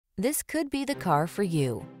This could be the car for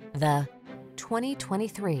you. The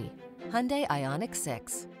 2023 Hyundai IONIQ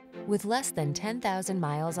 6. With less than 10,000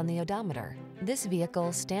 miles on the odometer, this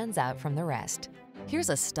vehicle stands out from the rest.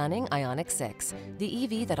 Here's a stunning IONIQ 6, the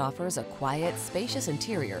EV that offers a quiet, spacious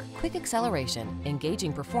interior, quick acceleration,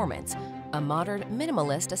 engaging performance, a modern,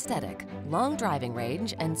 minimalist aesthetic, long driving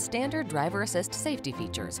range, and standard driver assist safety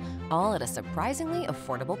features, all at a surprisingly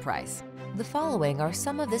affordable price. The following are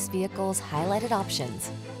some of this vehicle's highlighted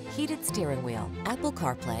options: heated steering wheel, Apple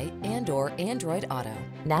CarPlay and/or Android Auto,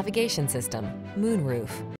 navigation system, moonroof,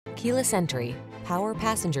 keyless entry, power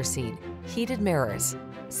passenger seat, heated mirrors,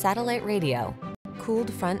 satellite radio,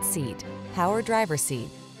 cooled front seat, power driver seat.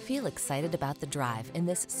 Feel excited about the drive in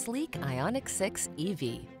this sleek IONIQ 6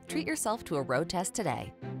 EV. Treat yourself to a road test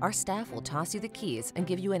today. Our staff will toss you the keys and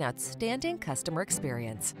give you an outstanding customer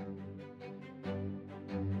experience.